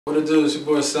What it do? It's your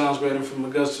boy Soundz Grate from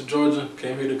Augusta, Georgia.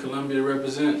 Came here to Columbia to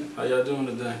represent. How y'all doing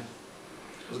today?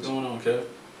 What's going on, Kev?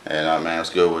 Hey, nah, man, what's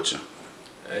good with you?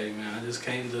 Hey, man, I just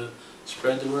came to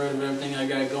spread the word of everything I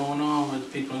got going on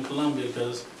with people in Columbia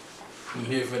because I'm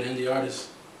here for the indie artists.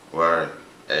 Word.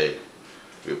 Hey,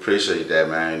 we appreciate that,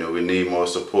 man. You know, we need more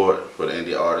support for the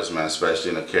indie artists, man, especially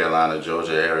in the Carolina,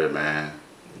 Georgia area, man.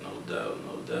 No doubt,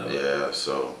 no doubt. Yeah,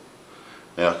 so,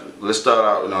 let's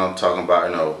start out, talking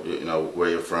about, where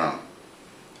you're from.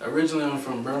 Originally, I'm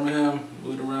from Birmingham,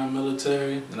 moved around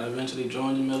military, and I eventually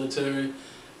joined the military.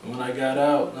 And when I got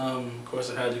out, of course,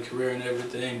 I had a career and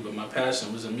everything, but my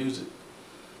passion was in music.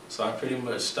 So I pretty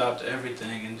much stopped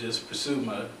everything and just pursued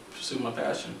my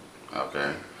passion.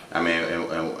 Okay. I mean,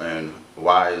 and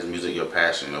why is music your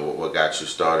passion? What got you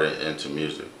started into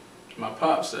music? My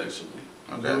pops, actually.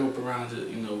 Okay. I grew up around it,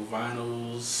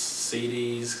 vinyls,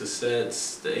 CDs,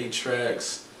 cassettes, the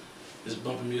 8-tracks, just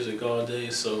bumping music all day.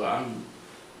 So I'm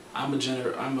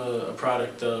a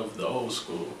product of the old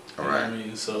school. You know what I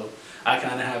mean? So I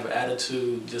kind of have an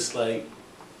attitude just like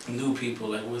new people,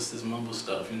 like what's this mumble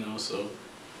stuff, So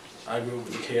I grew up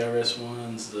with the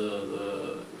KRS-Ones,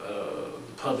 the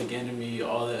Public Enemy,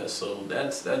 all that. So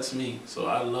that's me. So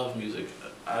I love music.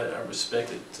 I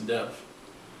respect it to death.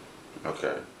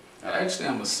 Okay. Actually,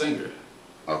 I'm a singer.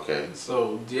 Okay.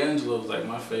 So D'Angelo was like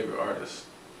my favorite artist.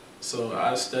 So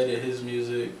I studied his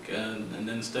music and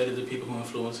then studied the people who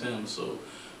influenced him. So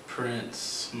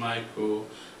Prince, Michael,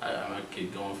 I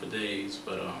keep going for days,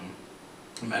 but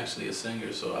I'm actually a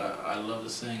singer, so I love to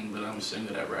sing, but I'm a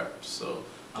singer that raps. So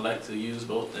I like to use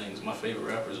both things. My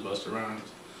favorite rapper is Busta Rhymes,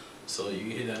 so you can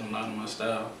hear that in a lot of my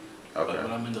style. Okay. But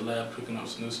I'm in the lab cooking up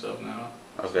some new stuff now.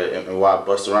 Okay, and why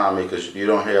Busta Rhymes? Because you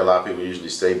don't hear a lot of people usually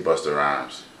say Busta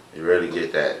Rhymes. You rarely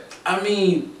get that. I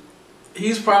mean,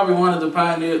 he's probably one of the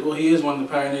pioneers. Well, he is one of the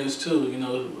pioneers too.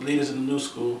 Leaders in the new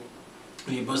school.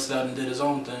 And he busted out and did his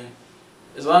own thing.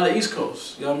 There's a lot of East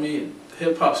Coast. You know what I mean?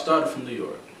 Hip hop started from New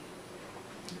York.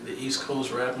 The East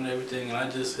Coast rap and everything,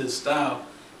 and his style.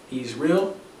 He's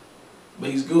real,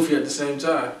 but he's goofy at the same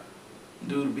time.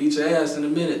 Dude will beat your ass in a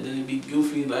minute, then he'd be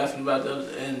goofy, laughing about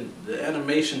and the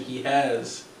animation he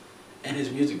has in his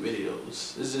music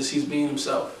videos. It's just he's being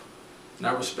himself, and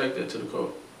I respect that to the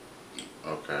core.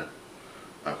 Okay.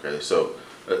 Okay, so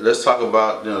let's talk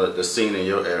about the scene in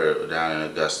your area down in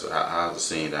Augusta. How's the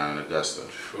scene down in Augusta?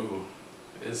 Ooh,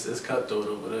 it's cutthroat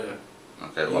over there.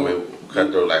 Okay, well, I mean,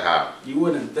 cutthroat like how? You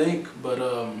wouldn't think, but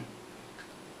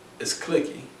it's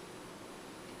cliquey.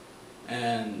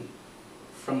 And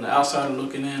from the outsider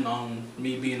looking in on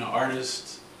me being an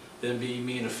artist, then me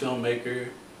being a filmmaker,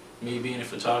 me being a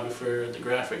photographer, the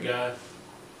graphic guy,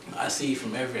 I see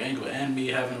from every angle, and me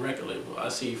having a record label, I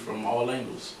see from all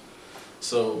angles.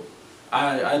 So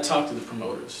I talk to the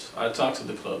promoters, I talk to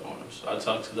the club owners, I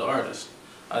talk to the artists,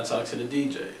 I talk to the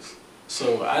DJs.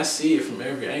 So I see it from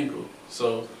every angle.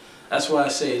 So that's why I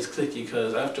say it's cliquey,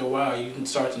 because after a while you can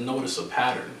start to notice a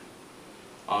pattern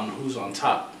on who's on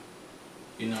top,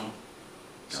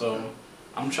 So okay.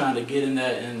 I'm trying to get in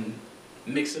that and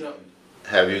mix it up.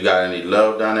 Have you got any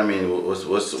love down there? I mean,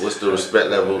 what's the respect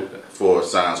level for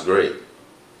Soundz Grate?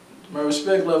 My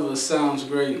respect level of Soundz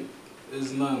Grate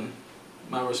is none.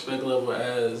 My respect level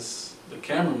as the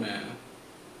cameraman,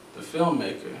 the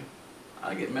filmmaker,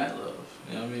 I get mad love.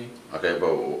 You know what I mean? Okay,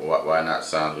 but why not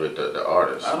Soundz Grate, the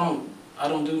artist? I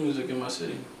don't do music in my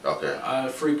city. Okay. I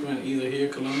frequent either here,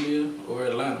 Columbia, or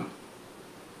Atlanta.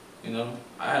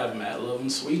 I have mad love in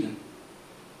Sweden.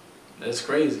 That's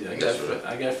crazy. I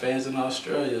got fans in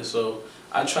Australia, so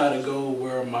I try to go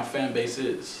where my fan base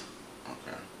is.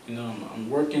 Okay. I'm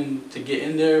working to get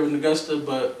in there in Augusta,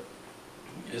 but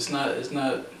it's not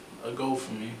a goal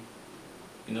for me.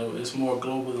 It's more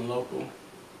global than local.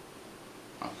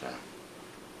 Okay.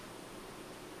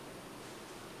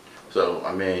 So,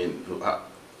 I mean,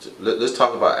 let's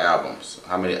talk about albums.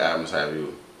 How many albums have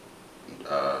you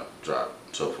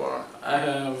dropped so far? I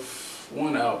have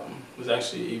one album. It's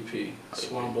actually an EP.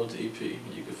 Swambo to EP.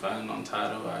 You can find it on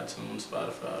Tidal, iTunes,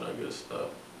 Spotify, all that good stuff.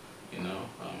 I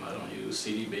don't use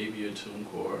CD Baby or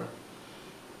TuneCore.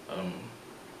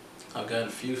 I've got a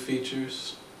few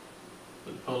features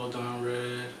with Polo Don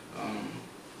Red,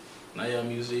 Naya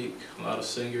Music, a lot of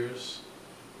singers,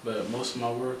 but most of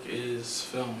my work is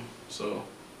film. So,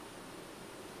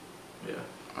 yeah.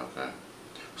 Okay.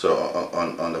 So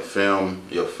on the film,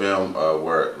 your film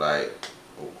work, like,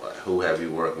 who have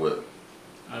you worked with?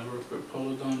 I've worked with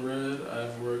Polo Don Red.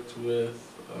 I've worked with,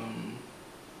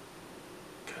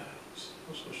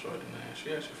 what's her shorty name?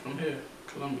 She actually from here,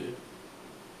 Columbia.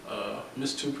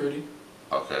 Miss Too Pretty.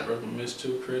 Okay. I worked with Miss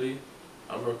Too Pretty.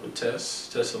 I worked with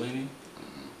Tessalini.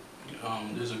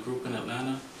 There's a group in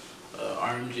Atlanta,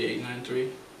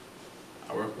 RMG893.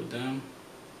 I work with them.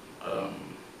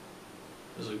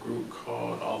 There's a group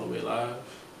called All the Way Live.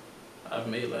 I've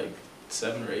made like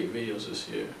 7 or 8 videos this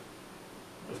year.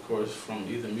 Of course, from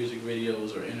either music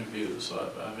videos or interviews.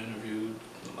 So I've interviewed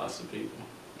lots of people.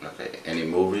 Okay. Any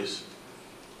movies?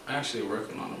 I'm actually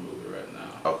working on a movie right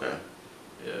now. Okay.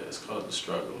 Yeah, it's called The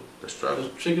Struggle. The Struggle.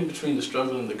 It's chicken between the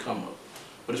struggle and the come up.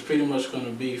 But it's pretty much going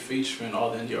to be featuring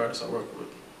all the indie artists I work with.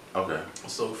 Okay.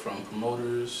 So from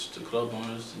promoters to club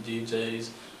owners to DJs,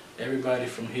 everybody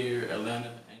from here,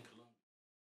 Atlanta.